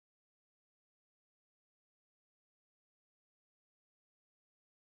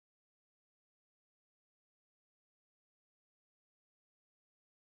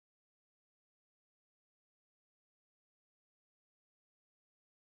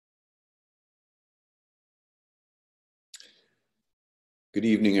Good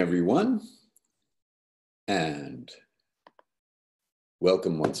evening, everyone, and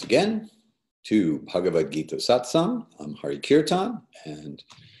welcome once again to Bhagavad-gita Satsang. I'm Hari-kirtana, and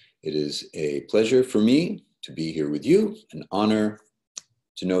it is a pleasure for me to be here with you, an honor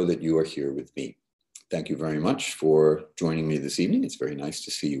to know that you are here with me. Thank you very much for joining me this evening. It's very nice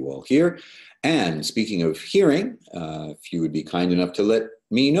to see you all here. And speaking of hearing, if you would be kind enough to let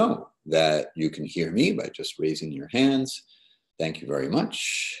me know that you can hear me by just raising your hands. Thank you very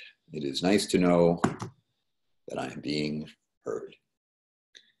much. It is nice to know that I am being heard.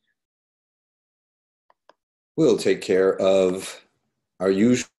 We'll take care of our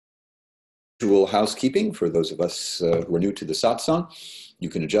usual housekeeping for those of us who are new to the satsang. You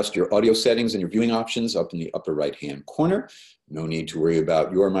can adjust your audio settings and your viewing options up in the upper right-hand corner. No need to worry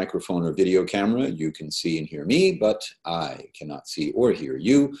about your microphone or video camera. You can see and hear me, but I cannot see or hear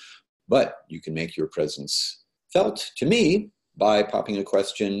you. But you can make your presence felt to me by popping a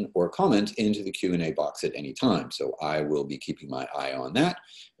question or comment into the Q&A box at any time. So I will be keeping my eye on that.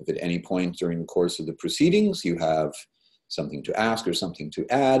 If at any point during the course of the proceedings you have something to ask or something to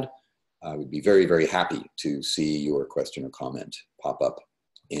add, I would be very, very happy to see your question or comment pop up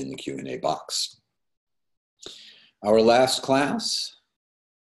in the Q&A box. Our last class,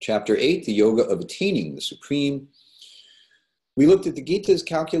 Chapter 8, the Yoga of Attaining the Supreme. We looked at the Gita's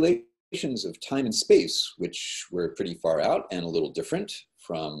calculations of time and space, which were pretty far out and a little different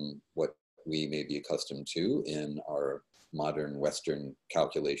from what we may be accustomed to in our modern Western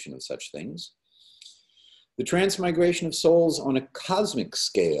calculation of such things. The transmigration of souls on a cosmic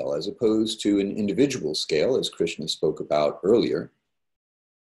scale as opposed to an individual scale, as Krishna spoke about earlier.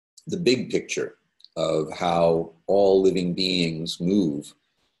 The big picture of how all living beings move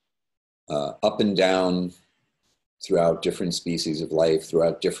up and down throughout different species of life,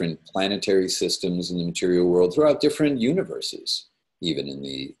 throughout different planetary systems in the material world, throughout different universes, even in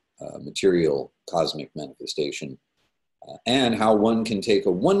the material cosmic manifestation, and how one can take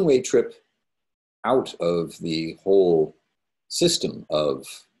a one-way trip out of the whole system of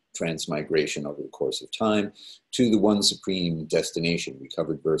transmigration over the course of time to the one supreme destination. We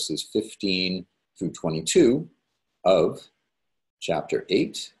covered verses 15 through 22 of chapter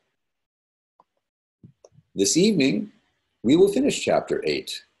 8. This evening, we will finish chapter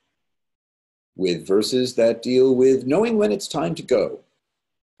 8 with verses that deal with knowing when it's time to go.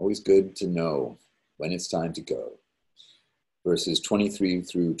 Always good to know when it's time to go. Verses 23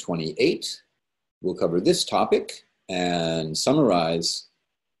 through 28 will cover this topic and summarize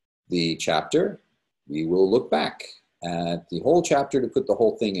the chapter. We will look back at the whole chapter to put the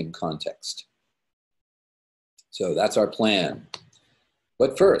whole thing in context. So that's our plan.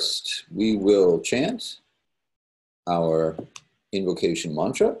 But first, we will chant our invocation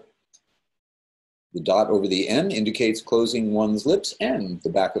mantra. The dot over the N indicates closing one's lips and the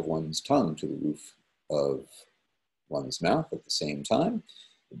back of one's tongue to the roof of one's mouth at the same time.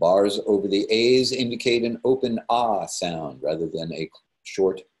 The bars over the A's indicate an open ah sound rather than a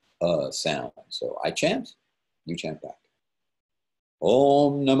short sound. So I chant, you chant back.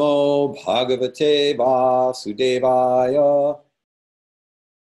 Om Namo Bhagavate Vasudevaya.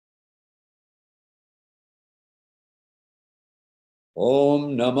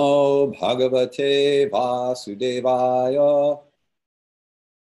 Om Namo Bhagavate Vasudevaya.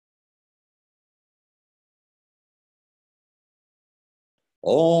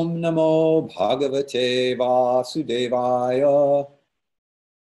 Om Namo Bhagavate Vasudevaya.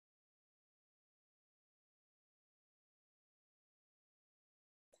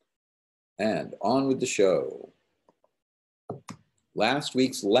 And on with the show. Last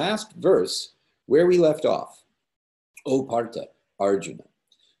week's last verse, where we left off. O Partha, Arjuna,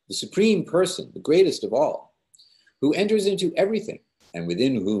 the supreme person, the greatest of all, who enters into everything and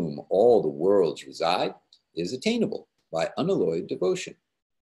within whom all the worlds reside, is attainable by unalloyed devotion.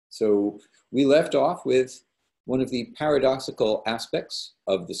 So we left off with one of the paradoxical aspects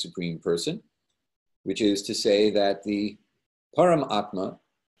of the supreme person, which is to say that the Param Atma,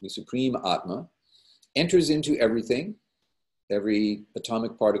 the supreme Atma, enters into everything, every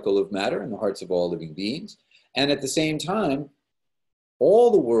atomic particle of matter in the hearts of all living beings, and at the same time,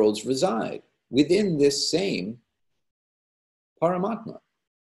 all the worlds reside within this same Paramatma,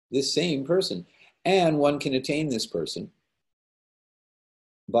 this same person. And one can attain this person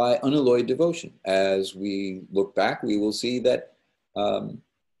by unalloyed devotion. As we look back, we will see that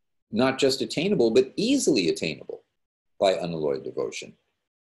not just attainable, but easily attainable by unalloyed devotion,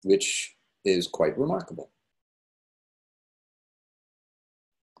 which is quite remarkable.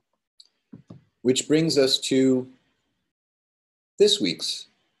 Which brings us to this week's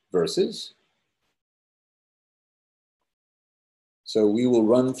verses. So we will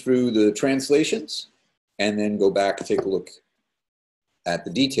run through the translations and then go back and take a look at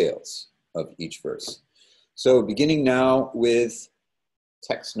the details of each verse. So beginning now with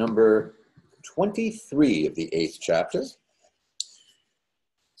text number 23 of the 8th chapter.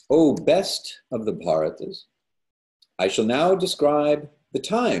 O best of the Bharatas, I shall now describe the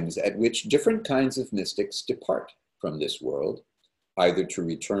times at which different kinds of mystics depart from this world, either to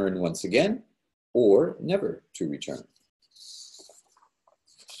return once again or never to return.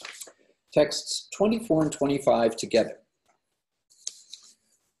 Texts 24 and 25 together.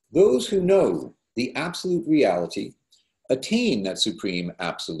 Those who know the absolute reality attain that supreme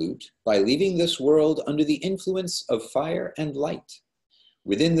absolute by leaving this world under the influence of fire and light.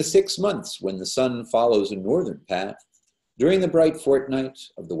 Within the 6 months when the sun follows a northern path, during the bright fortnight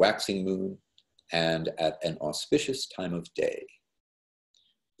of the waxing moon, and at an auspicious time of day.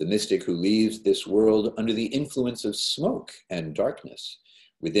 The mystic who leaves this world under the influence of smoke and darkness,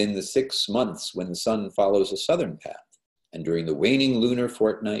 within the 6 months when the sun follows a southern path, and during the waning lunar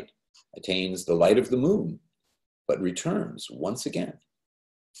fortnight, attains the light of the moon, but returns once again.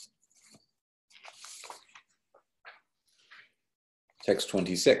 Text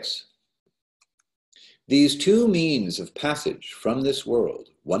 26. These two means of passage from this world,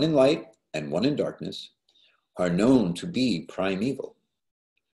 one in light and one in darkness, are known to be primeval.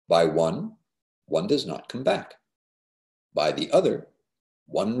 By one, one does not come back. By the other,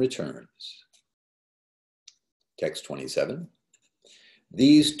 one returns. Text 27.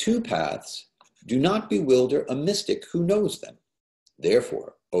 These two paths do not bewilder a mystic who knows them.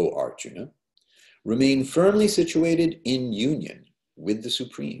 Therefore, O Arjuna, remain firmly situated in union with the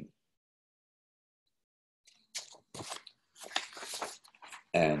Supreme.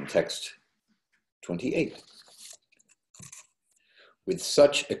 And text 28. With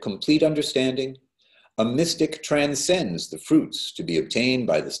such a complete understanding, a mystic transcends the fruits to be obtained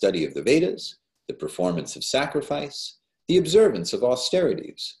by the study of the Vedas, the performance of sacrifice, the observance of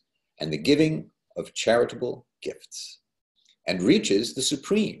austerities, and the giving of charitable gifts, and reaches the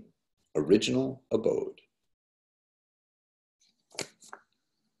supreme, original abode.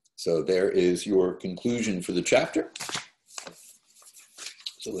 So there is your conclusion for the chapter.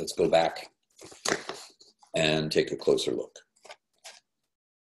 So let's go back and take a closer look.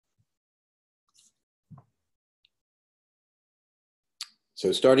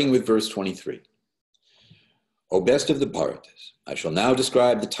 So starting with verse 23. O best of the Bharatas, I shall now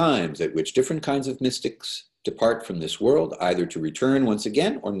describe the times at which different kinds of mystics depart from this world, either to return once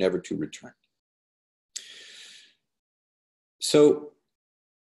again or never to return. So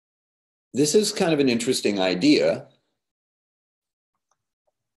this is kind of an interesting idea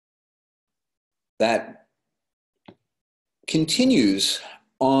that continues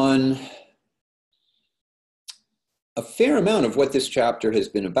on a fair amount of what this chapter has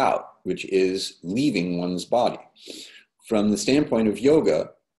been about, which is leaving one's body. From the standpoint of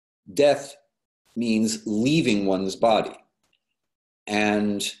yoga, death means leaving one's body.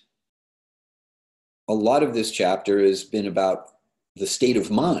 And a lot of this chapter has been about the state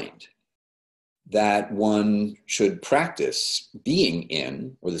of mind that one should practice being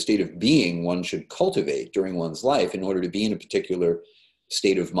in, or the state of being one should cultivate during one's life in order to be in a particular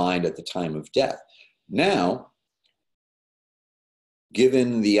state of mind at the time of death. Now,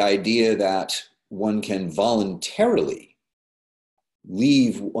 given the idea that one can voluntarily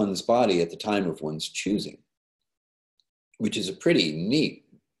leave one's body at the time of one's choosing, which is a pretty neat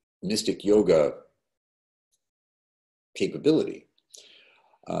mystic yoga capability,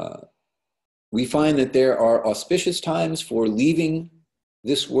 we find that there are auspicious times for leaving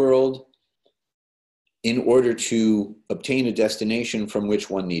this world in order to obtain a destination from which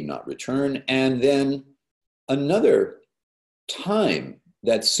one need not return, and then another time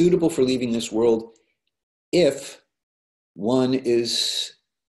that's suitable for leaving this world if one is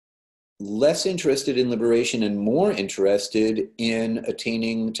less interested in liberation and more interested in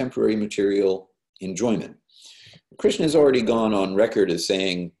attaining temporary material enjoyment. Krishna has already gone on record as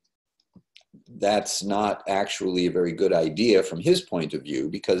saying that's not actually a very good idea from his point of view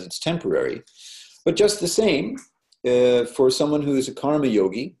because it's temporary. But just the same, for someone who is a karma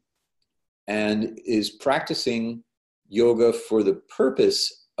yogi and is practicing yoga for the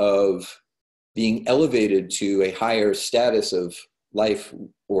purpose of being elevated to a higher status of life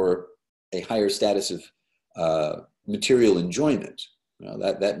or a higher status of material enjoyment,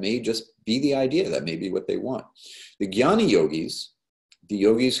 that may just be the idea. That may be what they want. The jnana yogis, the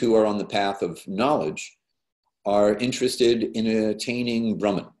yogis who are on the path of knowledge, are interested in attaining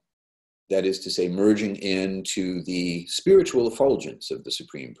Brahman. That is to say, merging into the spiritual effulgence of the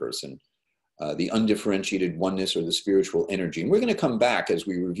Supreme Person the undifferentiated oneness or the spiritual energy. And we're going to come back as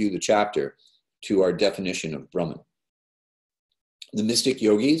we review the chapter to our definition of Brahman. The mystic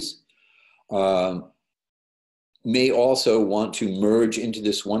yogis may also want to merge into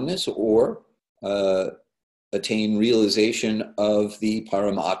this oneness or attain realization of the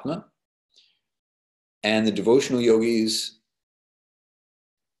Paramatma. And the devotional yogis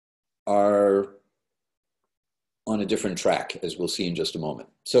are on a different track, as we'll see in just a moment.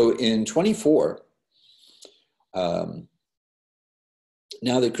 So in 24, now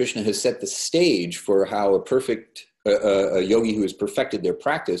that Krishna has set the stage for how a yogi who has perfected their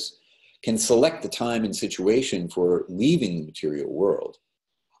practice can select the time and situation for leaving the material world.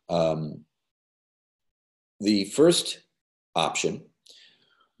 The first option,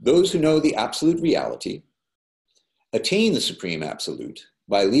 those who know the absolute reality attain the supreme absolute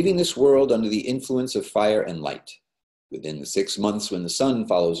by leaving this world under the influence of fire and light, within the 6 months when the sun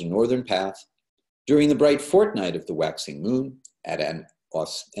follows a northern path, during the bright fortnight of the waxing moon, at an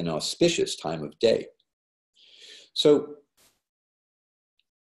auspicious time of day. So,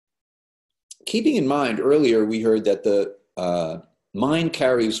 keeping in mind, earlier we heard that the mind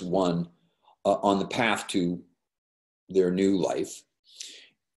carries one on the path to their new life.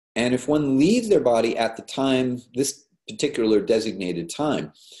 And if one leaves their body at the time, this particular designated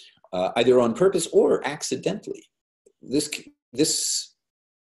time, either on purpose or accidentally, this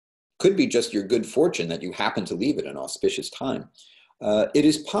could be just your good fortune that you happen to leave at an auspicious time. It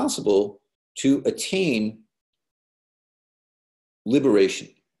is possible to attain liberation,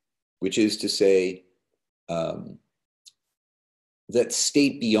 which is to say that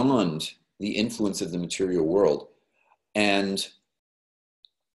state beyond the influence of the material world and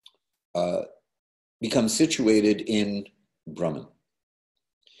become situated in Brahman.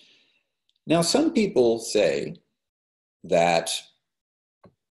 Now, some people say that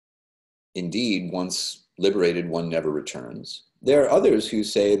indeed, once liberated, one never returns. There are others who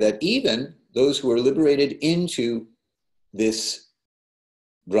say that even those who are liberated into this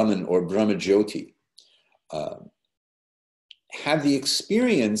Brahman or Brahmajyoti have the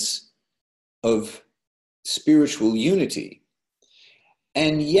experience of spiritual unity,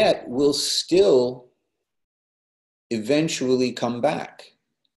 and yet will still eventually come back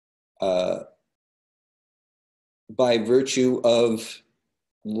by virtue of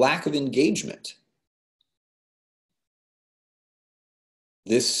lack of engagement.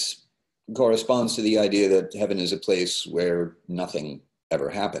 This corresponds to the idea that heaven is a place where nothing ever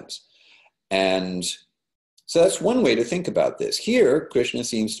happens. And so that's one way to think about this. Here, Krishna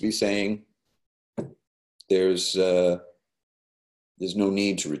seems to be saying there's no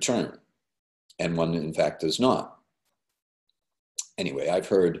need to return, and one in fact does not. Anyway, I've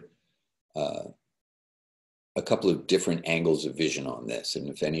heard a couple of different angles of vision on this, and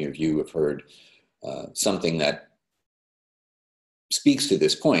if any of you have heard something that speaks to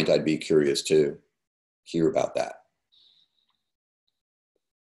this point, I'd be curious to hear about that.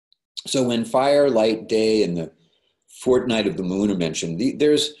 So when fire, light, day, and the fortnight of the moon are mentioned,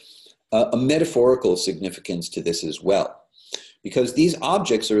 there's a metaphorical significance to this as well, because these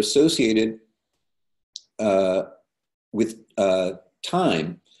objects are associated with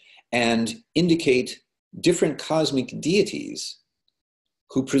time and indicate different cosmic deities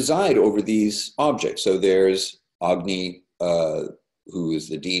who preside over these objects. So there's Agni, who is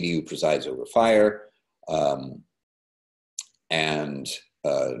the deity who presides over fire, and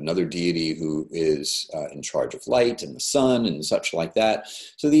another deity who is in charge of light and the sun and such like that.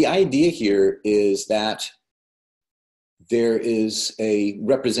 So the idea here is that there is a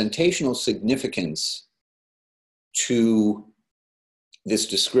representational significance to this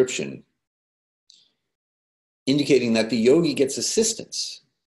description, indicating that the yogi gets assistance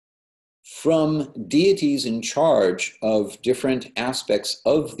from deities in charge of different aspects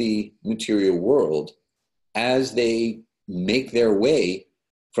of the material world as they make their way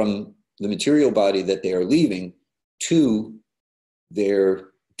from the material body that they are leaving to their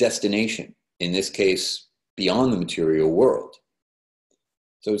destination, in this case, beyond the material world.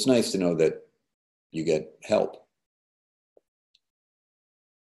 So it's nice to know that you get help.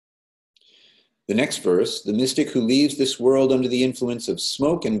 The next verse, the mystic who leaves this world under the influence of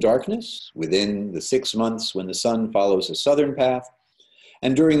smoke and darkness within the 6 months when the sun follows a southern path,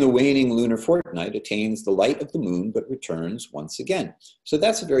 and during the waning lunar fortnight attains the light of the moon but returns once again. So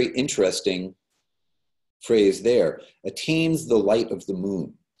that's a very interesting phrase there, attains the light of the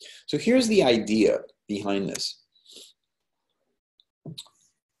moon. So here's the idea behind this.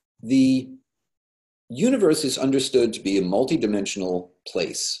 The universe is understood to be a multidimensional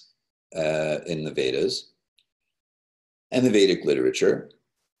place in the Vedas and the Vedic literature.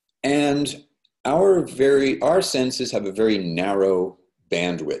 And our senses have a very narrow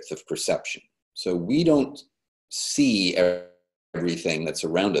bandwidth of perception. So we don't see everything that's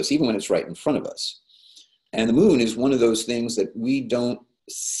around us, even when it's right in front of us. And the moon is one of those things that we don't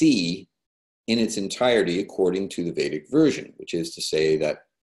see in its entirety according to the Vedic version, which is to say that,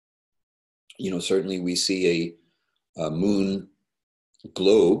 certainly we see a moon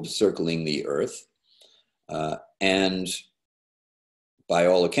globe circling the Earth, and by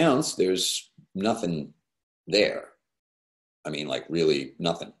all accounts, there's nothing there. I mean, like really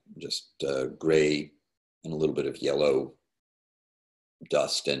nothing, just gray and a little bit of yellow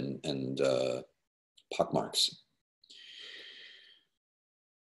dust and pockmarks.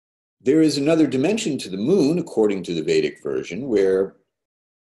 There is another dimension to the moon, according to the Vedic version, where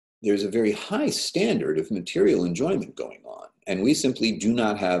there's a very high standard of material enjoyment going on, and we simply do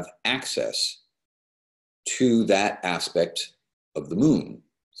not have access to that aspect of the moon.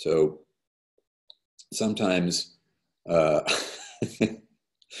 So sometimes,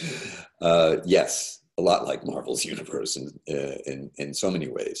 yes, a lot like Marvel's universe in so many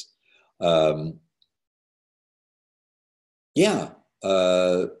ways.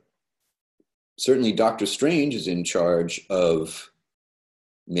 Certainly Doctor Strange is in charge of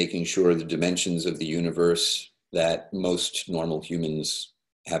making sure the dimensions of the universe that most normal humans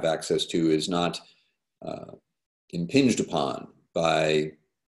have access to is not impinged upon by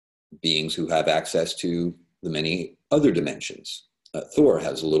beings who have access to the many other dimensions. Thor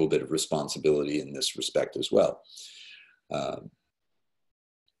has a little bit of responsibility in this respect as well.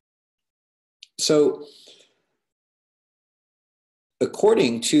 So,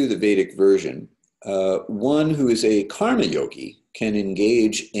 according to the Vedic version, one who is a karma yogi can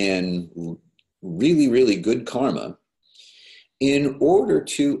engage in really, really good karma in order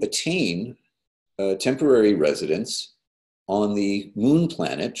to attain temporary residence on the moon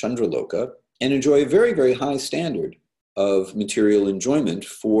planet, Chandraloka, and enjoy a very, very high standard of material enjoyment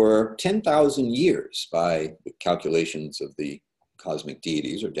for 10,000 years by the calculations of the cosmic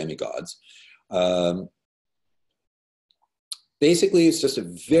deities or demigods. Basically, it's just a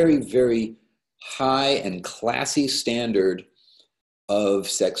very, very high and classy standard of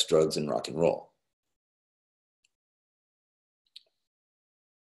sex, drugs, and rock and roll.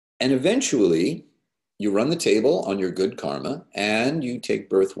 And eventually, you run the table on your good karma, and you take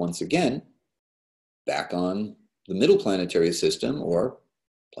birth once again back on the middle planetary system or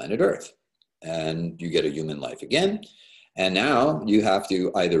planet Earth. And you get a human life again. And now you have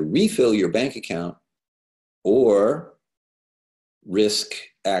to either refill your bank account or risk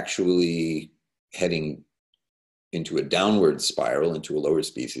actually heading into a downward spiral, into a lower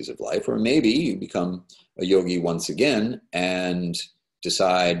species of life. Or maybe you become a yogi once again and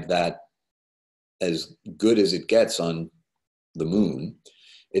decide that as good as it gets on the moon,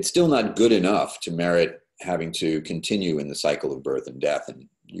 it's still not good enough to merit having to continue in the cycle of birth and death, and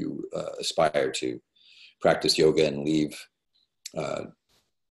you aspire to practice yoga and leave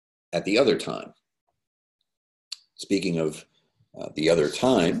at the other time. Speaking of the other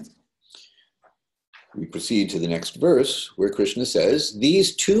time, we proceed to the next verse where Krishna says,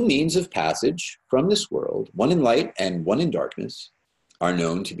 "These two means of passage from this world, one in light and one in darkness, are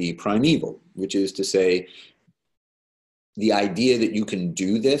known to be primeval," which is to say, the idea that you can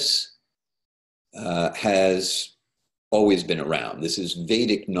do this has always been around. This is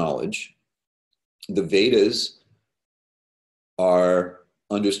Vedic knowledge. The Vedas are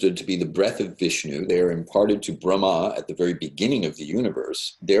understood to be the breath of Vishnu. They are imparted to Brahma at the very beginning of the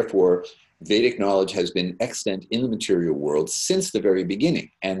universe. Therefore, Vedic knowledge has been extant in the material world since the very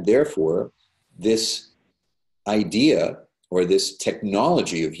beginning. And therefore, this idea or this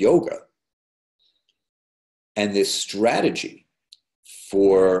technology of yoga and this strategy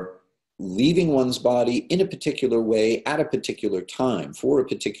for leaving one's body in a particular way at a particular time for a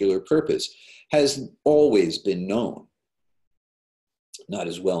particular purpose has always been known. Not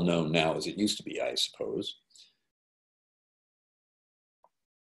as well known now as it used to be, I suppose.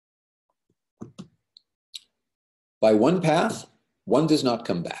 By one path, one does not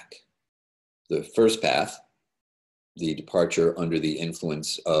come back. The first path, the departure under the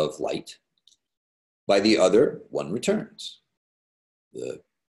influence of light. By the other, one returns. The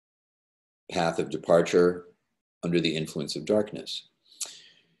path of departure under the influence of darkness.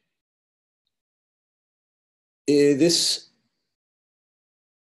 This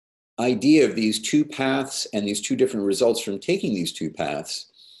idea of these two paths and these two different results from taking these two paths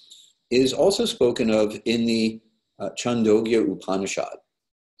is also spoken of in the Chandogya Upanishad.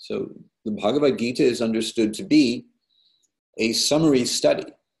 So the Bhagavad-gita is understood to be a summary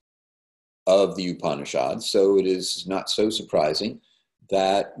study of the Upanishads, so it is not so surprising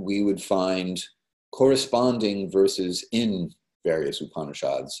that we would find corresponding verses in various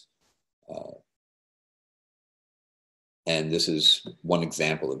Upanishads. And this is one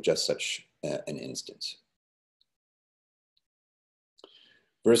example of just such an instance.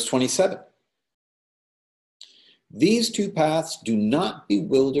 Verse 27. These two paths do not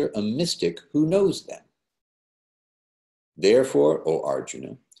bewilder a mystic who knows them. Therefore, O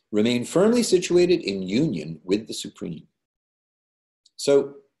Arjuna, remain firmly situated in union with the Supreme.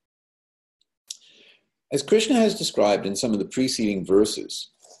 So, as Krishna has described in some of the preceding verses,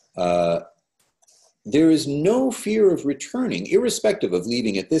 there is no fear of returning, irrespective of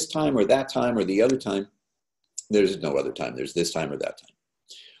leaving at this time or that time or the other time. There's no other time. There's this time or that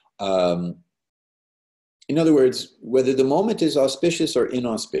time. In other words, whether the moment is auspicious or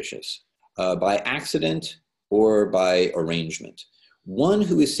inauspicious, by accident or by arrangement, one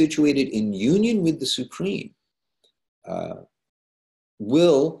who is situated in union with the Supreme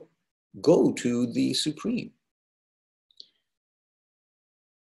will go to the Supreme.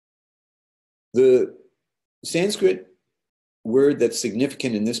 The Sanskrit word that's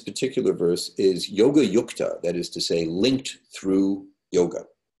significant in this particular verse is yoga yukta, that is to say, linked through yoga.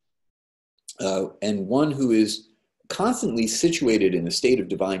 And one who is constantly situated in a state of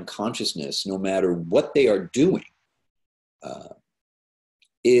divine consciousness, no matter what they are doing,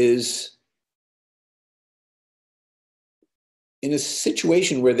 is in a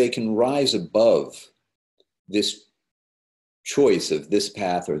situation where they can rise above this choice of this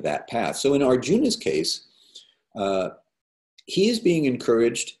path or that path. So in Arjuna's case, he is being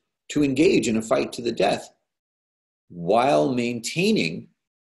encouraged to engage in a fight to the death while maintaining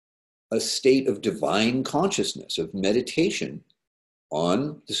a state of divine consciousness, of meditation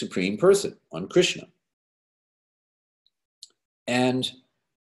on the Supreme Person, on Krishna. And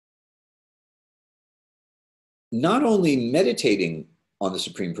not only meditating on the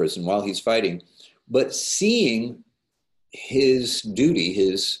Supreme Person while he's fighting, but seeing his duty,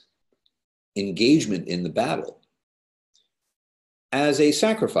 his engagement in the battle as a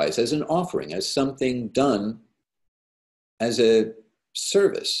sacrifice, as an offering, as something done as a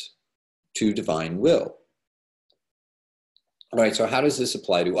service to divine will. All right, so how does this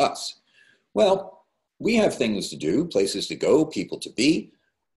apply to us? Well, we have things to do, places to go, people to be,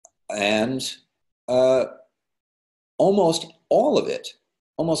 and almost all of it,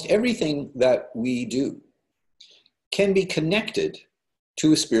 almost everything that we do can be connected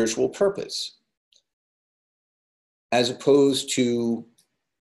to a spiritual purpose, as opposed to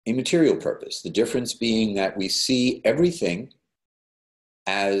a material purpose. The difference being that we see everything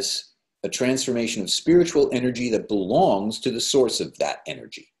as a transformation of spiritual energy that belongs to the source of that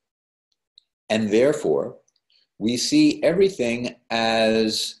energy. And therefore, we see everything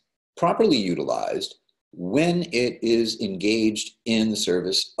as properly utilized when it is engaged in the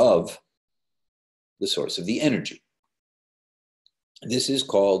service of the source of the energy. This is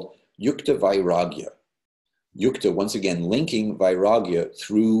called yukta vairagya. Yukta, once again, linking vairagya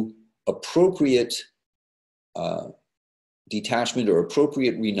through appropriate detachment or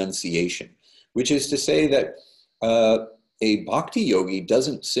appropriate renunciation, which is to say that a bhakti yogi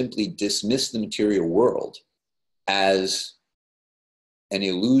doesn't simply dismiss the material world as an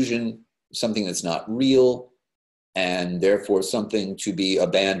illusion, something that's not real, and therefore something to be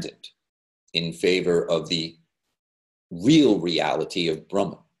abandoned in favor of the real reality of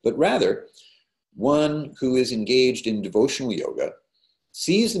Brahman. But rather, one who is engaged in devotional yoga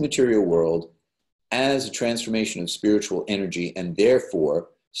sees the material world as a transformation of spiritual energy and therefore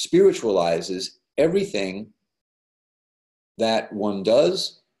spiritualizes everything that one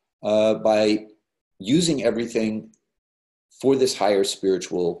does by using everything for this higher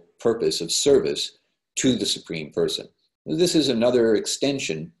spiritual purpose of service to the Supreme Person. This is another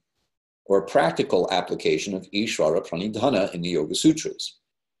extension or practical application of Ishvara Pranidhana in the Yoga Sutras,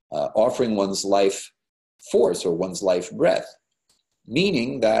 offering one's life force or one's life breath,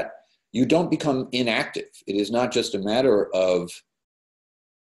 meaning that you don't become inactive. It is not just a matter of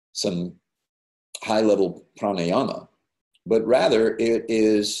some high-level pranayama, but rather it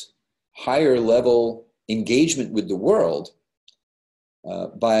is higher-level engagement with the world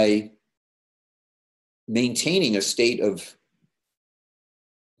by maintaining a state of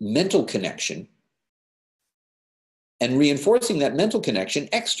mental connection and reinforcing that mental connection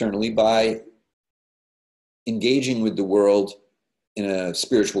externally by engaging with the world in a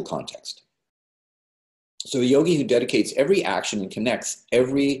spiritual context. So a yogi who dedicates every action and connects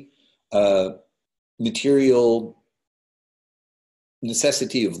every material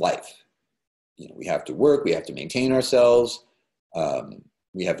necessity of life. You know, we have to work, we have to maintain ourselves,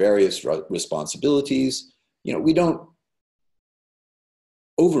 we have various responsibilities. You know, we don't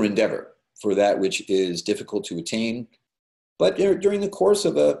over-endeavor for that which is difficult to attain. But during the course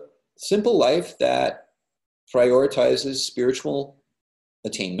of a simple life that prioritizes spiritual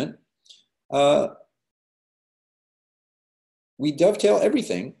attainment, we dovetail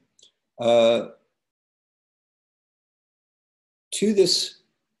everything to this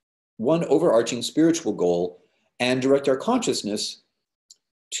one overarching spiritual goal and direct our consciousness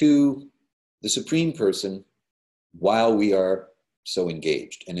to the Supreme Person while we are so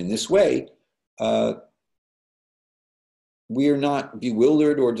engaged. And in this way, we are not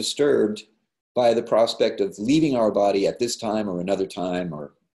bewildered or disturbed by the prospect of leaving our body at this time or another time,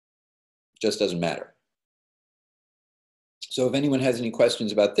 or just doesn't matter. So if anyone has any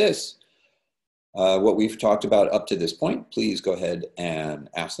questions about this, what we've talked about up to this point, please go ahead and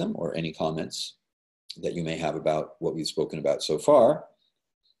ask them, or any comments that you may have about what we've spoken about so far.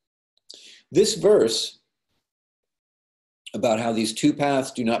 This verse about how these two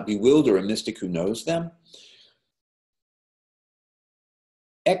paths do not bewilder a mystic who knows them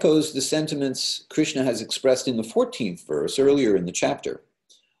echoes the sentiments Krishna has expressed in the 14th verse earlier in the chapter,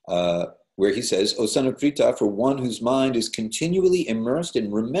 where he says, O son of Krita, for one whose mind is continually immersed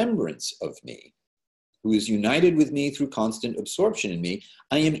in remembrance of me, who is united with me through constant absorption in me,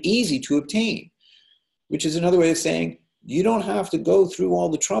 I am easy to obtain. Which is another way of saying, you don't have to go through all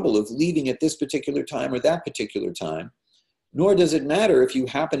the trouble of leaving at this particular time or that particular time, nor does it matter if you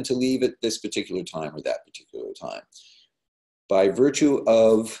happen to leave at this particular time or that particular time. By virtue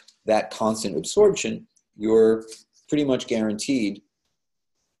of that constant absorption, you're pretty much guaranteed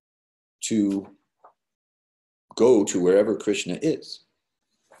to go to wherever Krishna is.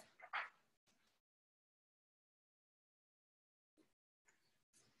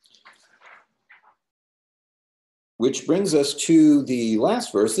 Which brings us to the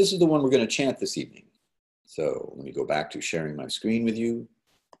last verse. This is the one we're going to chant this evening. So let me go back to sharing my screen with you.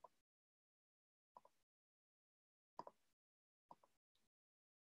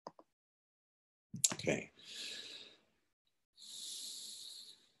 Okay.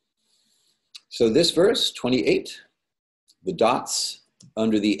 So this verse, 28, the dots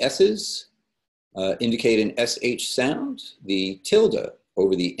under the S's indicate an SH sound. The tilde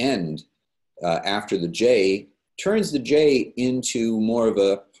over the end after the J turns the J into more of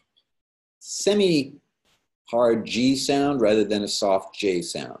a semi-hard G sound rather than a soft J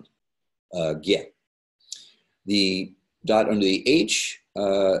sound. Ge. The dot under the H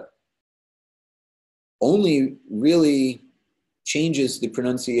only really changes the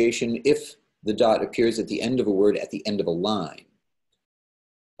pronunciation if the dot appears at the end of a word at the end of a line.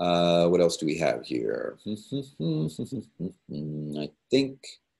 What else do we have here? I think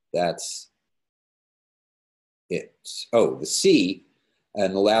that's it. Oh, the C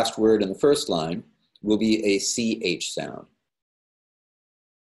and the last word in the first line will be a CH sound.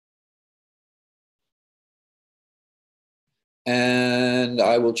 And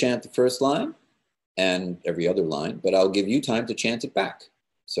I will chant the first line and every other line, but I'll give you time to chant it back.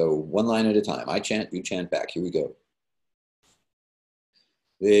 So one line at a time. I chant, you chant back. Here we go.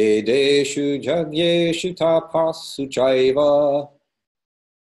 Vedeshu jagyeshu tapasu chaiva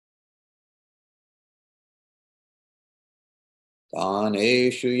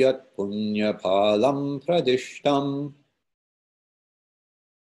daneshu yat punya palam pradishtam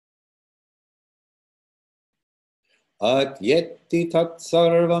Atyetti tat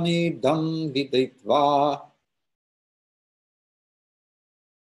sarvamidam viditva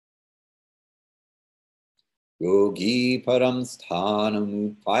yogi param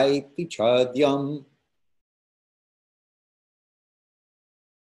sthanam upaiti chadyam.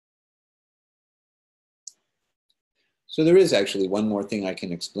 So there is actually one more thing I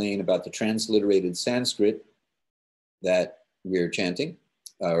can explain about the transliterated Sanskrit that we're chanting,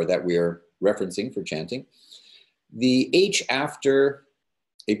 or that we're referencing for chanting. The H after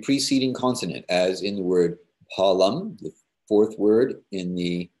a preceding consonant, as in the word palam, the fourth word in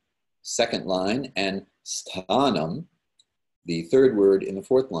the second line, and sthanam, the third word in the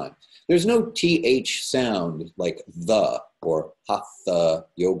fourth line. There's no TH sound like the or hatha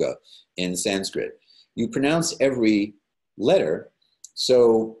yoga in Sanskrit. You pronounce every letter,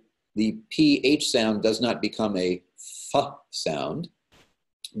 so the PH sound does not become a F sound,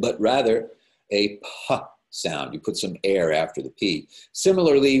 but rather a P sound. You put some air after the P.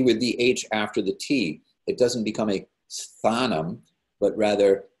 Similarly, with the H after the T, it doesn't become a sthanam, but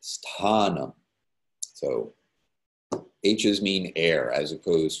rather sthanam. So H's mean air, as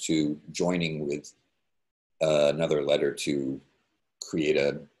opposed to joining with another letter to create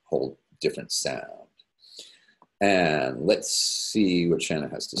a whole different sound. And let's see what Shanna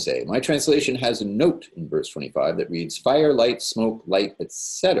has to say. My translation has a note in verse 25 that reads, fire, light, smoke, light,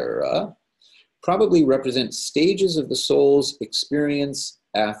 etc. probably represent stages of the soul's experience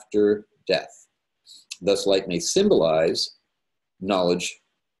after death. Thus, light may symbolize knowledge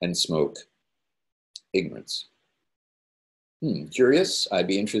and smoke, ignorance. Curious. I'd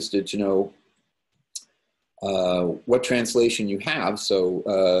be interested to know what translation you have. So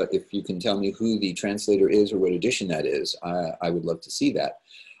if you can tell me who the translator is or what edition that is, I would love to see that.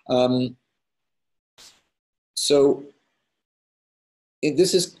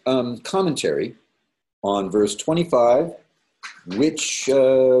 This is commentary on verse 25, which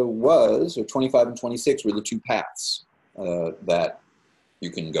or 25 and 26 were the two paths that you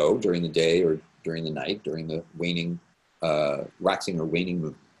can go during the day or during the night, during the waning, waxing or waning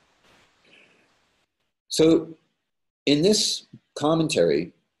moon. So in this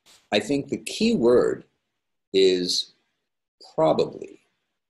commentary, I think the key word is probably,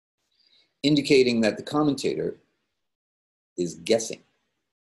 indicating that the commentator is guessing.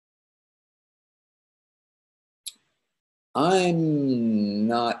 I'm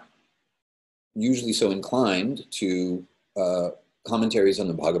not usually so inclined to commentaries on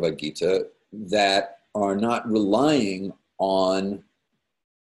the Bhagavad-gita that are not relying on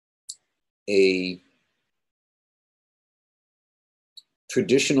a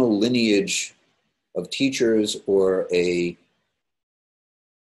traditional lineage of teachers or an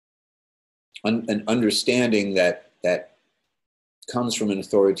understanding that comes from an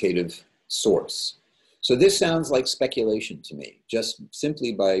authoritative source. So this sounds like speculation to me, just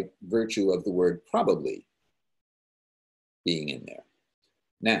simply by virtue of the word probably being in there.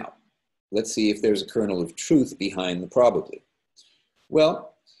 Now, let's see if there's a kernel of truth behind the probably.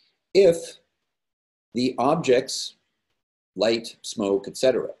 Well, if the objects, light, smoke,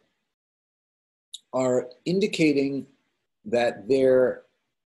 etc., are indicating that there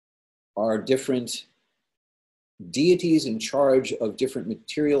are different deities in charge of different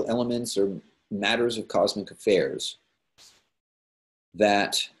material elements or matters of cosmic affairs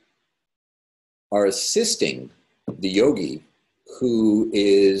that are assisting the yogi who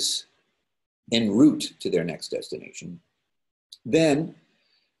is en route to their next destination, then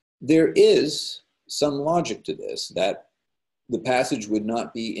there is some logic to this, that the passage would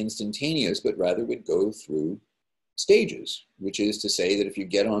not be instantaneous, but rather would go through stages, which is to say that if you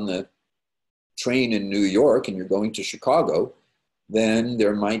get on the train in New York and you're going to Chicago, then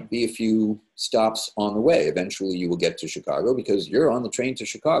there might be a few stops on the way. Eventually you will get to Chicago because you're on the train to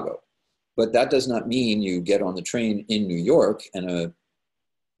Chicago. But that does not mean you get on the train in New York and a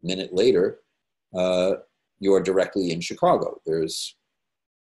minute later you're directly in Chicago. There's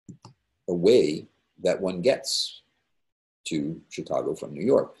a way that one gets to Chicago from New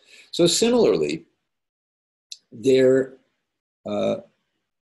York. So similarly,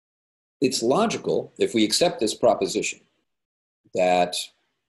 it's logical, if we accept this proposition, that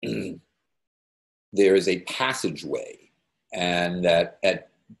there is a passageway and that at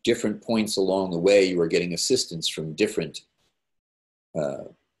different points along the way you are getting assistance from different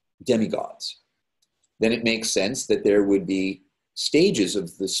demigods, then it makes sense that there would be stages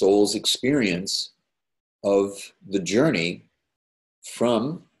of the soul's experience of the journey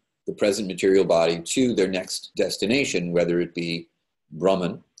from the present material body to their next destination, whether it be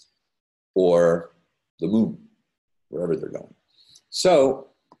Brahman or the moon, wherever they're going. So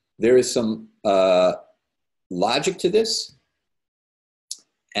there is some logic to this,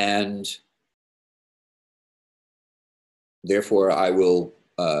 and therefore I will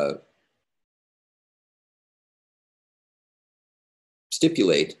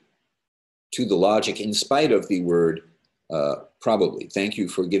stipulate to the logic in spite of the word probably. Thank you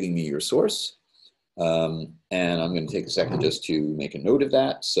for giving me your source. And I'm going to take a second just to make a note of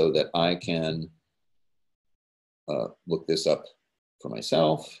that so that I can look this up for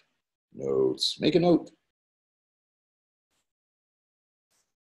myself. Notes, make a note.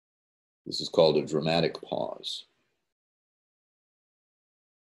 This is called a dramatic pause.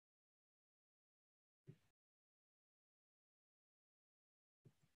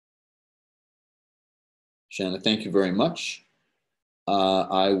 Shanna, thank you very much.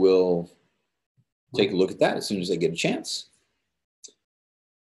 I will take a look at that as soon as I get a chance.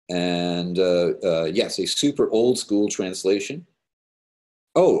 And yes, a super old school translation.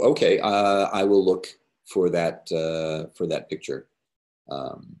 Oh, okay. I will look for that picture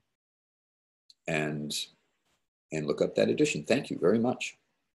and look up that edition. Thank you very much.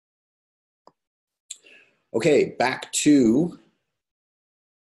 Okay, back to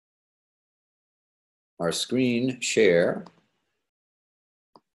our screen share.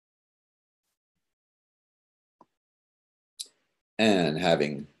 And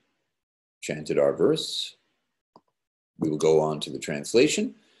having chanted our verse, we will go on to the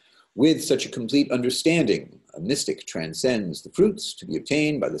translation. With such a complete understanding, a mystic transcends the fruits to be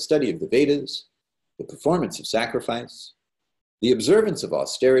obtained by the study of the Vedas, the performance of sacrifice, the observance of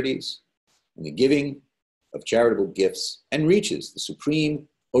austerities, and the giving of charitable gifts, and reaches the supreme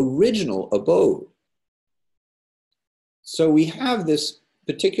original abode. So we have this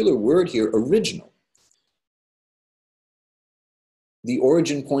particular word here, original, the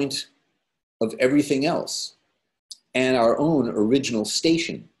origin point of everything else, and our own original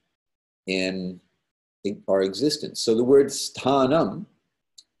station in our existence. So the word sthanam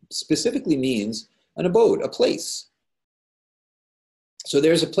specifically means an abode, a place. So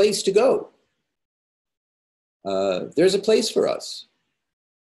there's a place to go. There's a place for us.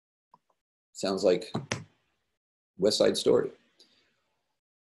 Sounds like West Side Story.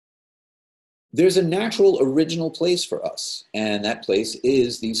 There's a natural original place for us, and that place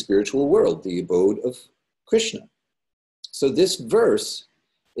is the spiritual world, the abode of Krishna. So this verse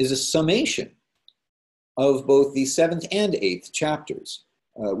is a summation of both the 7th and 8th chapters,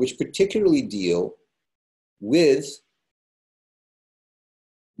 which particularly deal with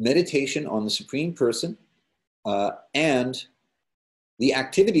meditation on the Supreme Person and the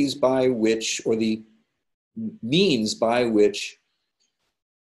activities by which, or the means by which,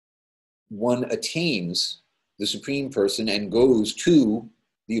 one attains the Supreme Person and goes to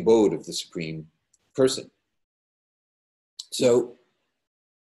the abode of the Supreme Person. So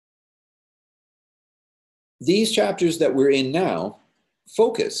these chapters that we're in now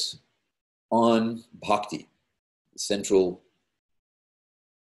focus on bhakti. The central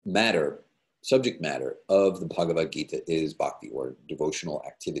matter, subject matter of the Bhagavad-gita is bhakti, or devotional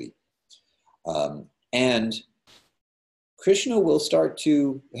activity. And Krishna will start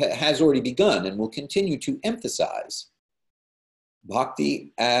to, has already begun and will continue to emphasize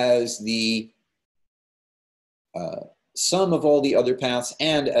bhakti as the sum of all the other paths,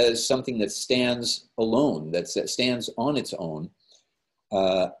 and as something that stands alone, that stands on its own,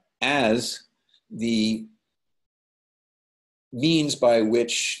 as the means by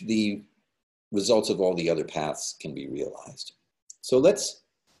which the results of all the other paths can be realized. So let's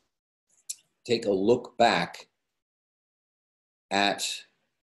take a look back at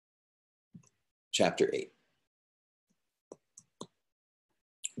chapter 8.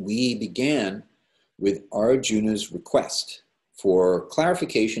 We began with Arjuna's request for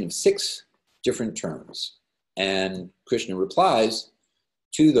clarification of 6 different terms. And Krishna replies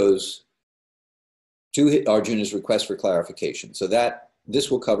to those, to Arjuna's request for clarification. So that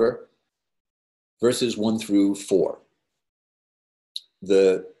this will cover verses 1 through 4.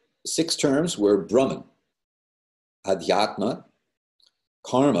 The 6 terms were Brahman, Adhyatma,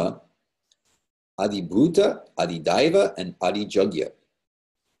 Karma, Adibhuta, Adidaiva, and Adijagya.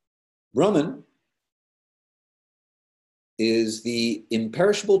 Brahman is the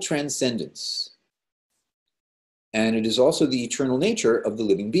imperishable transcendence, and it is also the eternal nature of the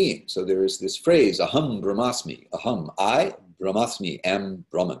living being. So there is this phrase, aham brahmasmi, aham, I, brahmasmi, am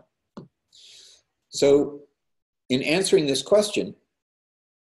Brahman. So in answering this question,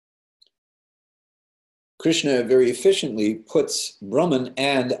 Krishna very efficiently puts Brahman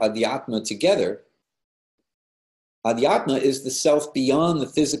and Adhyatma together. Adhyatma is the self beyond the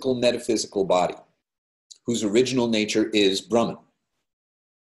physical, metaphysical body, whose original nature is Brahman.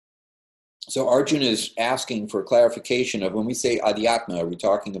 So Arjuna is asking for clarification of, when we say Adhyatma, are we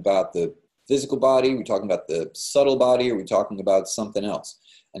talking about the physical body? Are we talking about the subtle body? Are we talking about something else?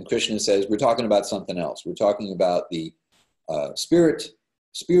 And Krishna says, we're talking about something else. We're talking about the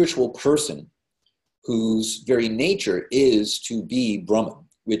spiritual person whose very nature is to be Brahman,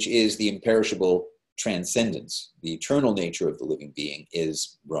 which is the imperishable transcendence. The eternal nature of the living being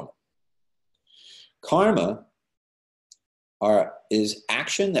is Brahman. Karma is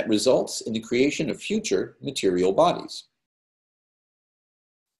action that results in the creation of future material bodies.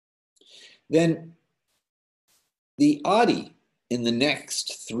 Then the Adi in the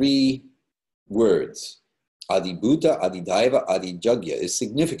next 3 words, Adibhuta, Adidaiva, Adijagya, is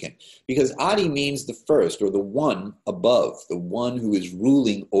significant because Adi means the first, or the one above, the one who is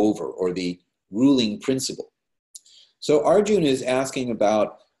ruling over, or the ruling principle. So Arjuna is asking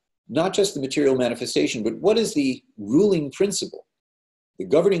about not just the material manifestation, but what is the ruling principle, the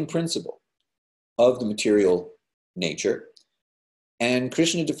governing principle of the material nature? And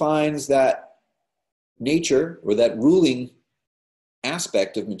Krishna defines that nature, or that ruling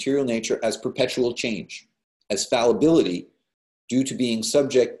aspect of material nature, as perpetual change, as fallibility, due to being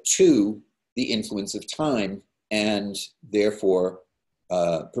subject to the influence of time, and therefore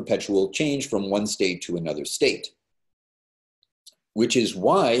perpetual change from one state to another state. which is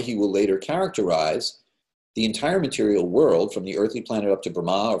why he will later characterize the entire material world, from the earthly planet up to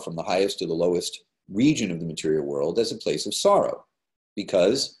Brahma, or from the highest to the lowest region of the material world, as a place of sorrow,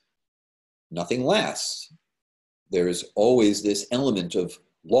 because nothing lasts. There is always this element of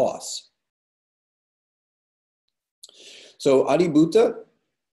loss. So adibhuta,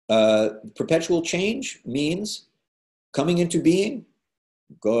 perpetual change, means coming into being,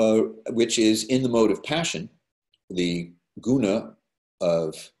 which is in the mode of passion, the guna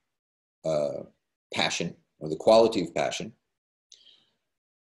of passion, or the quality of passion.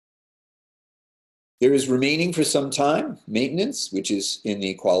 There is remaining for some time, maintenance, which is in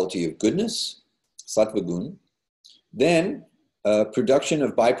the quality of goodness, sattva gun. Then production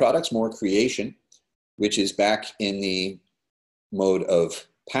of byproducts, more creation, which is back in the mode of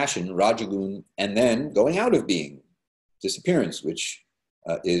passion, rajagun, and then going out of being, disappearance, which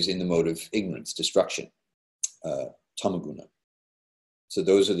is in the mode of ignorance, destruction, tamaguna. So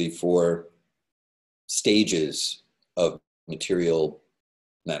those are the 4 stages of material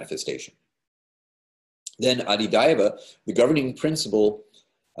manifestation. Then adidaiva, the governing principle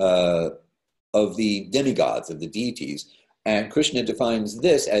of the demigods, of the deities. And Krishna defines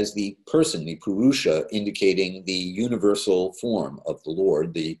this as the person, the purusha, indicating the universal form of the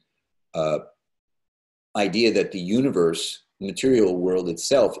Lord, the idea that the universe, material world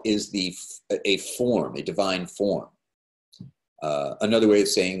itself, is a form, a divine form. Another way of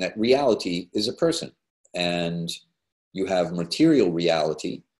saying that reality is a person, and you have material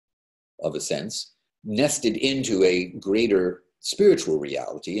reality, of a sense, nested into a greater spiritual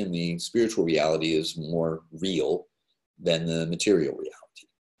reality, and the spiritual reality is more real than the material reality.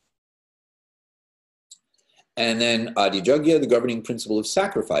 And then adijagya, the governing principle of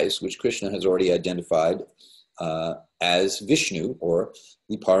sacrifice, which Krishna has already identified as Vishnu, or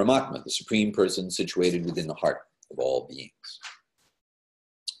the Paramatma, the supreme person situated within the heart of all beings.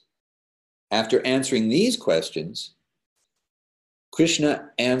 After answering these questions, Krishna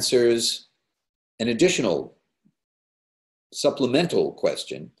answers an additional supplemental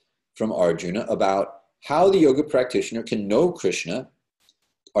question from Arjuna about how the yoga practitioner can know Krishna.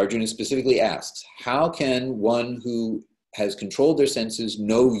 Arjuna specifically asks, how can one who has controlled their senses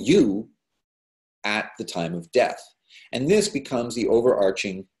know you at the time of death? And this becomes the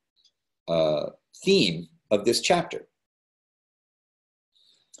overarching theme of this chapter.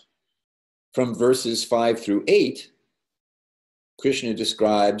 From verses 5 through 8, Krishna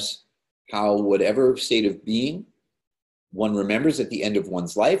describes how whatever state of being one remembers at the end of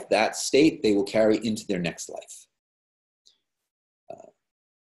one's life, that state they will carry into their next life.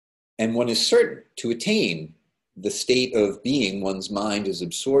 And one is certain to attain the state of being one's mind is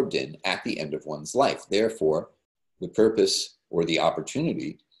absorbed in at the end of one's life. Therefore, the purpose or the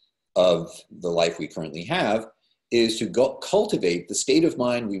opportunity of the life we currently have is to cultivate the state of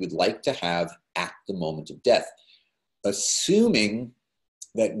mind we would like to have at the moment of death, assuming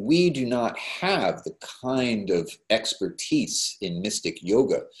that we do not have the kind of expertise in mystic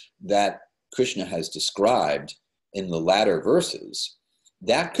yoga that Krishna has described in the latter verses.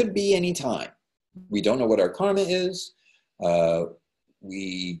 That could be any time. We don't know what our karma is.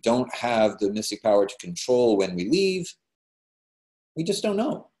 We don't have the mystic power to control when we leave. We just don't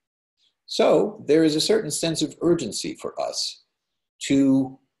know. So there is a certain sense of urgency for us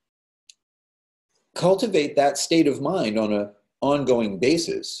to cultivate that state of mind on an ongoing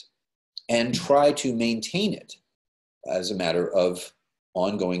basis and try to maintain it as a matter of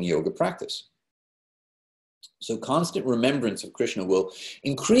ongoing yoga practice. So constant remembrance of Krishna will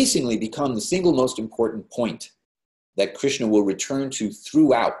increasingly become the single most important point that Krishna will return to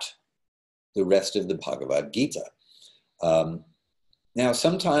throughout the rest of the Bhagavad-gita. Now,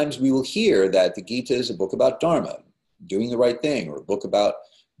 sometimes we will hear that the Gita is a book about dharma, doing the right thing, or a book about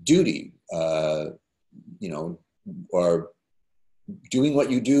duty, or doing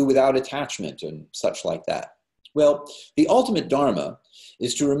what you do without attachment and such like that. Well, the ultimate dharma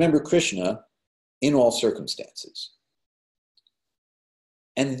is to remember Krishna in all circumstances.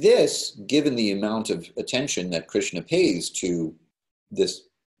 And this, given the amount of attention that Krishna pays to this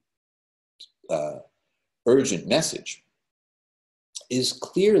urgent message, is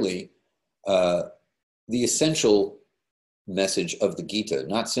clearly the essential message of the Gita,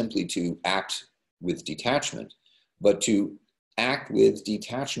 not simply to act with detachment, but to act with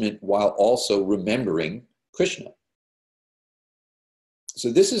detachment while also remembering Krishna. So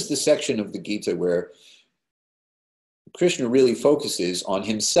this is the section of the Gita where Krishna really focuses on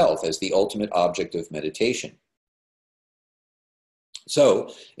himself as the ultimate object of meditation.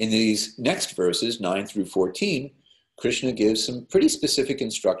 So in these next verses, 9 through 14, Krishna gives some pretty specific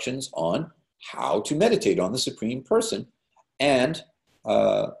instructions on how to meditate on the Supreme Person and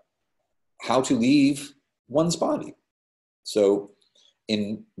how to leave one's body. So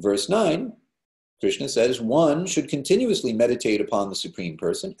in verse 9, Krishna says, one should continuously meditate upon the Supreme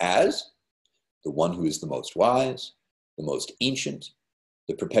Person as the one who is the most wise, the most ancient,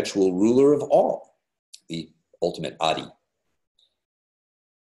 the perpetual ruler of all, the ultimate Adi,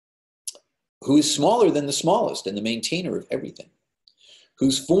 who is smaller than the smallest and the maintainer of everything,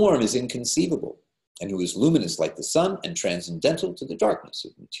 whose form is inconceivable, and who is luminous like the sun and transcendental to the darkness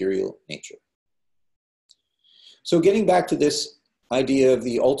of material nature. So getting back to this idea of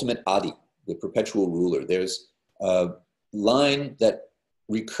the ultimate Adi, the perpetual ruler, there's a line that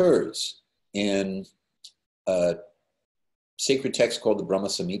recurs in a sacred text called the Brahma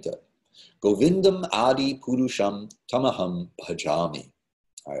Samhita. Govindam Adi Purusham Tamaham Bhajami.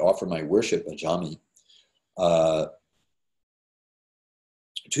 I offer my worship, Bhajami,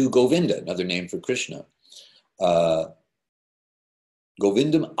 to Govinda, another name for Krishna.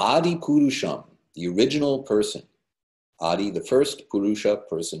 Govindam Adi Purusham, the original person. Adi, the first Purusha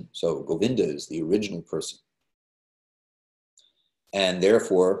person. So Govinda is the original person. And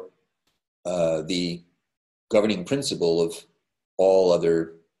therefore, the governing principle of all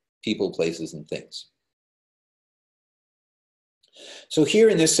other people, places, and things. So here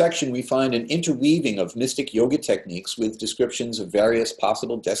in this section, we find an interweaving of mystic yoga techniques with descriptions of various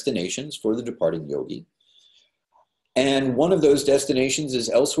possible destinations for the departing yogi. And one of those destinations is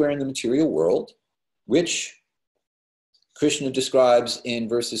elsewhere in the material world, which Krishna describes in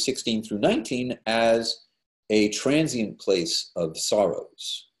verses 16 through 19 as a transient place of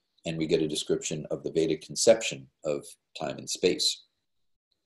sorrows. And we get a description of the Vedic conception of time and space.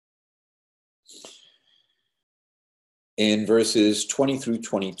 In verses 20 through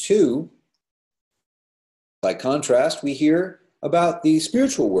 22, by contrast, we hear about the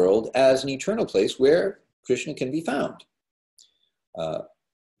spiritual world as an eternal place where Krishna can be found.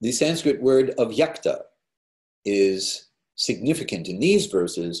 The Sanskrit word avyakta is significant in these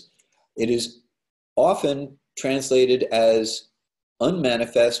verses. It is often translated as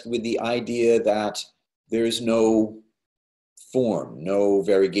unmanifest, with the idea that there is no form, no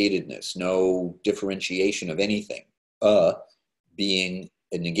variegatedness, no differentiation of anything. Being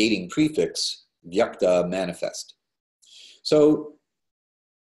a negating prefix, vyakta, manifest. So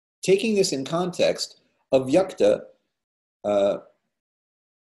taking this in context, avyakta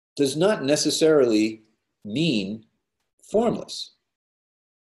does not necessarily mean formless.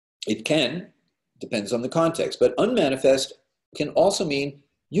 It can, depends on the context, but unmanifest can also mean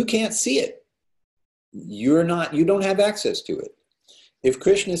you can't see it. You don't have access to it. If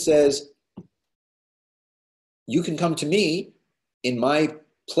Krishna says, you can come to me in my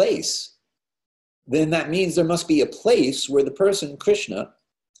place, then that means there must be a place where the person, Krishna,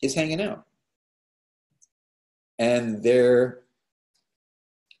 is hanging out. And there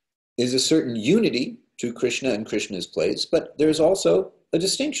is a certain unity to Krishna and Krishna's place, but there's also a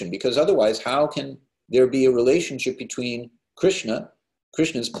distinction, because otherwise how can there be a relationship between Krishna,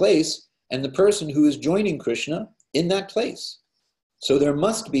 Krishna's place, and the person who is joining Krishna in that place? So there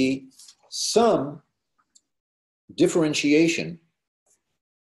must be some differentiation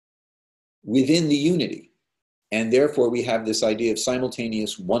within the unity. And therefore we have this idea of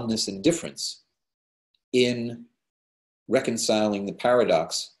simultaneous oneness and difference in reconciling the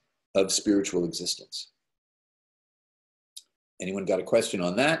paradox of spiritual existence. Anyone got a question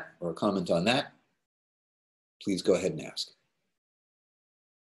on that or a comment on that? Please go ahead and ask.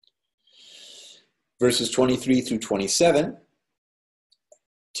 Verses 23 through 27,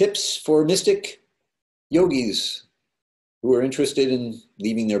 tips for mystic yogis who are interested in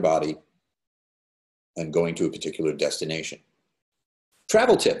leaving their body and going to a particular destination.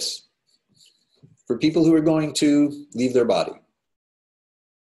 Travel tips for people who are going to leave their body.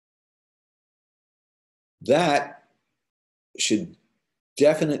 That should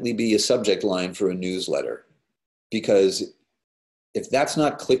definitely be a subject line for a newsletter, because if that's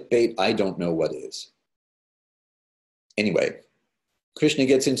not clickbait, I don't know what is. Anyway, Krishna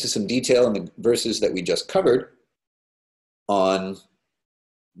gets into some detail in the verses that we just covered on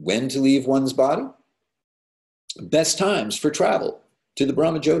when to leave one's body, best times for travel to the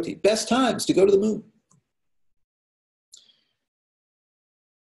Brahma Jyoti, best times to go to the moon.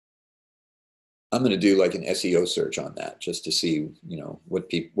 I'm going to do like an SEO search on that just to see, what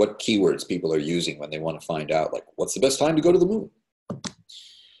keywords people are using when they want to find out, like, what's the best time to go to the moon?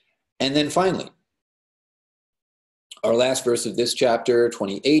 And then finally, our last verse of this chapter,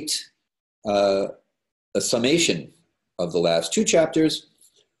 28, a summation of the last two chapters,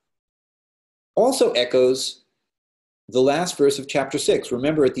 also echoes the last verse of chapter 6.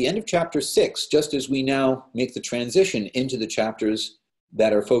 Remember, at the end of chapter 6, just as we now make the transition into the chapters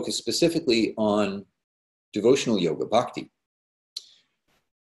that are focused specifically on devotional yoga, bhakti,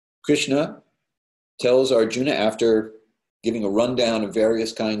 Krishna tells Arjuna, after giving a rundown of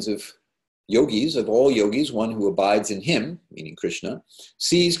various kinds of yogis, of all yogis, one who abides in him, meaning Krishna,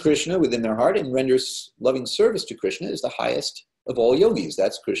 sees Krishna within their heart and renders loving service to Krishna, is the highest of all yogis.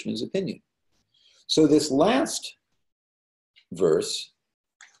 That's Krishna's opinion. So this last verse,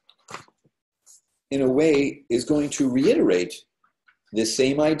 in a way, is going to reiterate this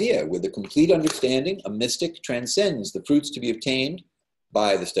same idea. With a complete understanding, a mystic transcends the fruits to be obtained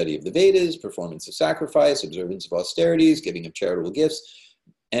by the study of the Vedas, performance of sacrifice, observance of austerities, giving of charitable gifts,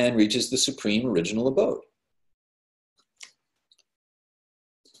 and reaches the supreme original abode.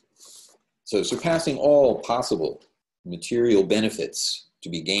 So surpassing all possible material benefits to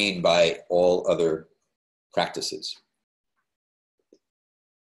be gained by all other practices.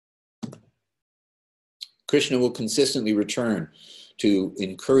 Krishna will consistently return to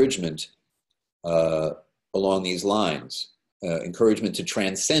encouragement along these lines, encouragement to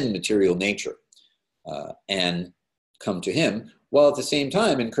transcend material nature and come to him, while at the same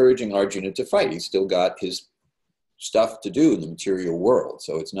time encouraging Arjuna to fight. He's still got his stuff to do in the material world.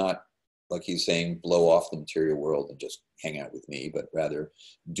 So it's not like he's saying, blow off the material world and just hang out with me, but rather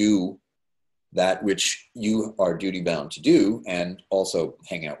do that which you are duty bound to do and also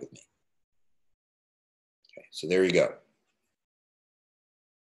hang out with me. Okay, so there you go.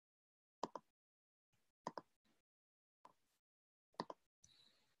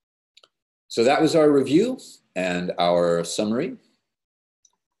 So that was our review and our summary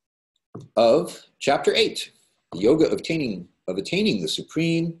of chapter 8, the yoga of attaining the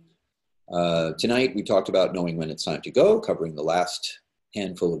supreme. Tonight we talked about knowing when it's time to go, covering the last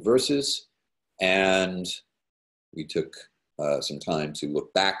handful of verses, and we took some time to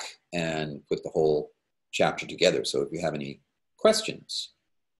look back and put the whole chapter together. So if you have any questions,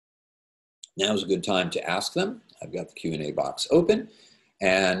 now is a good time to ask them. I've got the Q&A box open.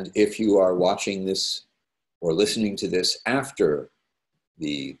 And if you are watching this or listening to this after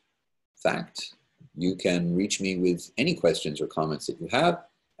the fact, you can reach me with any questions or comments that you have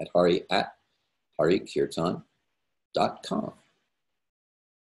at Hari@Hari-kirtana.com.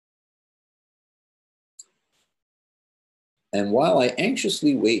 And while I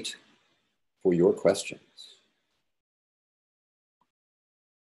anxiously wait for your questions,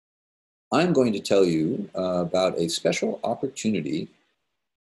 I'm going to tell you about a special opportunity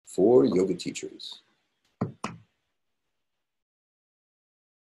for yoga teachers.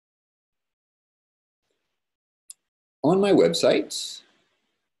 On my website,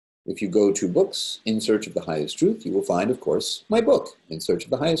 if you go to books, In Search of the Highest Truth, you will find, of course, my book, In Search of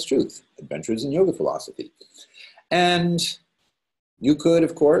the Highest Truth, Adventures in Yoga Philosophy. And you could,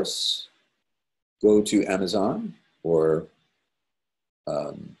 of course, go to Amazon, or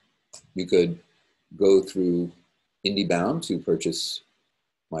you could go through IndieBound to purchase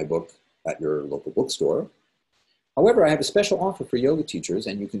my book at your local bookstore. However, I have a special offer for yoga teachers,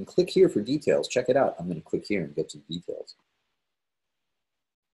 and you can click here for details. Check it out. I'm going to click here and get to the details.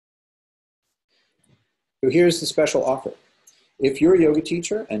 So here's the special offer. If you're a yoga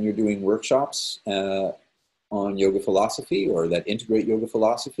teacher and you're doing workshops on yoga philosophy or that integrate yoga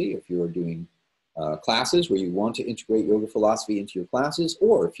philosophy, if you're doing classes where you want to integrate yoga philosophy into your classes,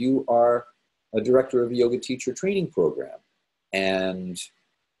 or if you are a director of a yoga teacher training program and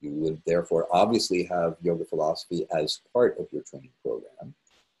you would therefore obviously have yoga philosophy as part of your training program,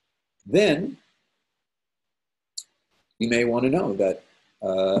 then you may want to know that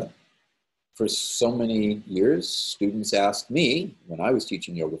for so many years, students asked me, when I was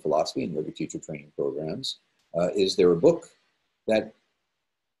teaching yoga philosophy and yoga teacher training programs, is there a book that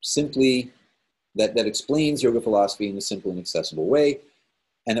simply, that explains yoga philosophy in a simple and accessible way,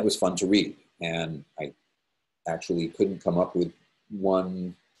 and that was fun to read? And I actually couldn't come up with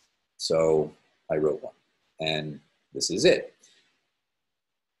one, so I wrote one, and this is it.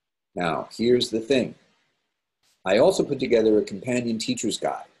 Now, here's the thing. I also put together a companion teacher's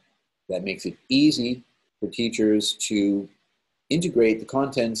guide that makes it easy for teachers to integrate the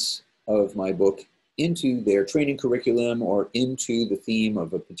contents of my book into their training curriculum or into the theme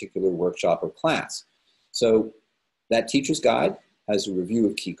of a particular workshop or class. So that teacher's guide has a review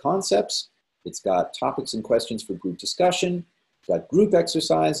of key concepts. It's got topics and questions for group discussion. It's got group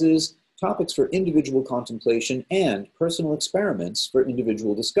exercises, topics for individual contemplation, and personal experiments for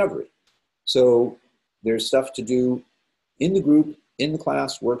individual discovery. So there's stuff to do in the group, in the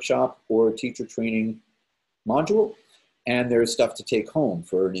class, workshop, or teacher training module, and there's stuff to take home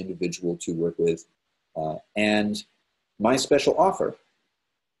for an individual to work with. And my special offer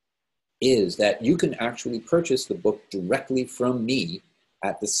is that you can actually purchase the book directly from me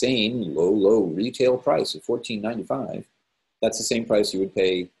at the same low retail price of $14.95. That's the same price you would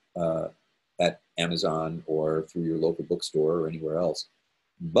pay at Amazon or through your local bookstore or anywhere else.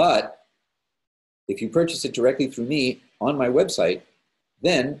 But if you purchase it directly through me on my website,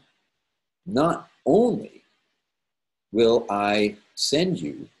 then not only will I send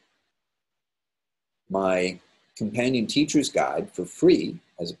you my companion teacher's guide for free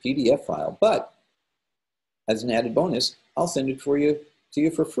as a PDF file, but as an added bonus, I'll send it to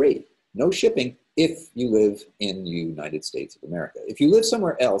you for free. No shipping if you live in the United States of America. If you live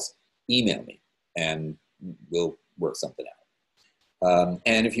somewhere else, email me and we'll work something out.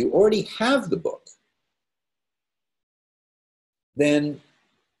 And if you already have the book, then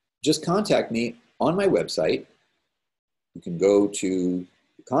just contact me on my website. You can go to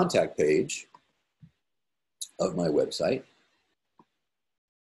the contact page of my website.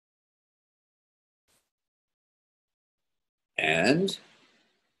 And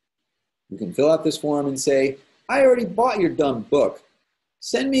you can fill out this form and say, I already bought your dumb book.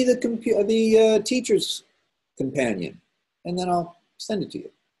 Send me the teacher's companion, and then I'll send it to you.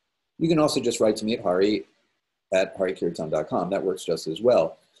 You can also just write to me at Hari@Hari-kirtana.com. That works just as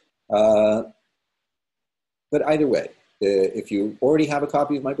well. But either way, if you already have a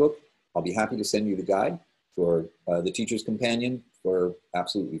copy of my book, I'll be happy to send you the guide for the teacher's companion for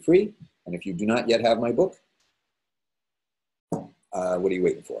absolutely free. And if you do not yet have my book, what are you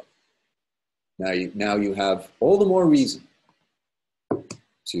waiting for? Now you have all the more reason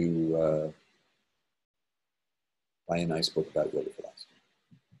to buy a nice book about yoga philosophy.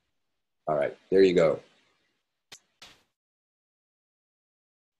 All right, there you go.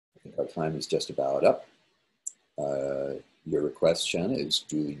 I think our time is just about up. Your request, Shanna, is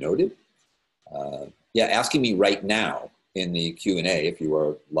duly noted. Yeah, asking me right now in the Q&A if you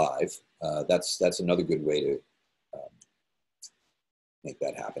are live, that's another good way to make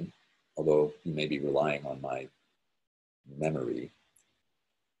that happen, although you may be relying on my memory.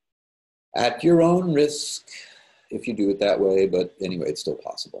 At your own risk, if you do it that way, but anyway, it's still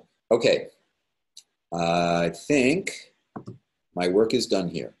possible. Okay, I think my work is done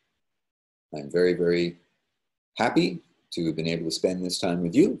here. I'm very, very happy to have been able to spend this time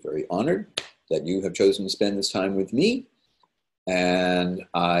with you, very honored that you have chosen to spend this time with me, and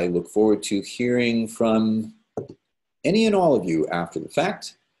I look forward to hearing from any and all of you after the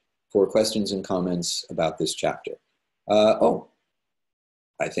fact for questions and comments about this chapter. Oh,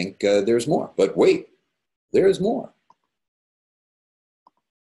 I think there's more, but wait, there's more.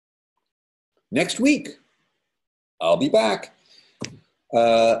 Next week, I'll be back.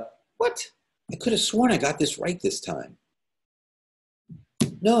 What? I could have sworn I got this right this time.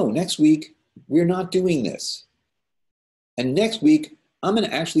 No, next week, we're not doing this. And next week, I'm going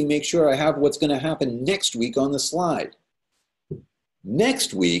to actually make sure I have what's going to happen next week on the slide.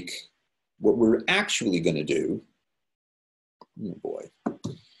 Next week, what we're actually going to do, oh boy,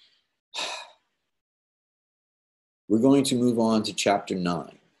 we're going to move on to chapter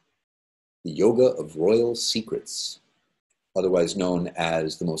 9, the Yoga of Royal Secrets, otherwise known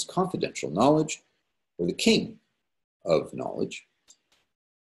as the most confidential knowledge, or the king of knowledge.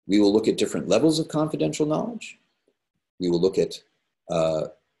 We will look at different levels of confidential knowledge. We will look at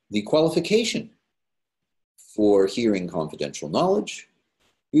the qualification for hearing confidential knowledge.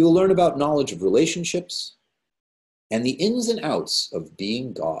 We will learn about knowledge of relationships and the ins and outs of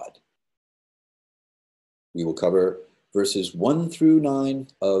being God. We will cover verses 1 through 9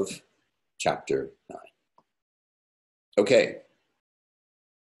 of chapter 9. Okay,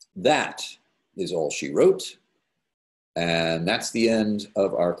 that is all she wrote. And that's the end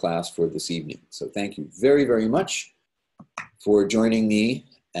of our class for this evening. So thank you very, very much for joining me,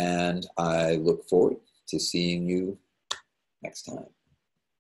 and I look forward to seeing you next time.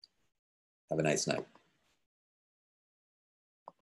 Have a nice night.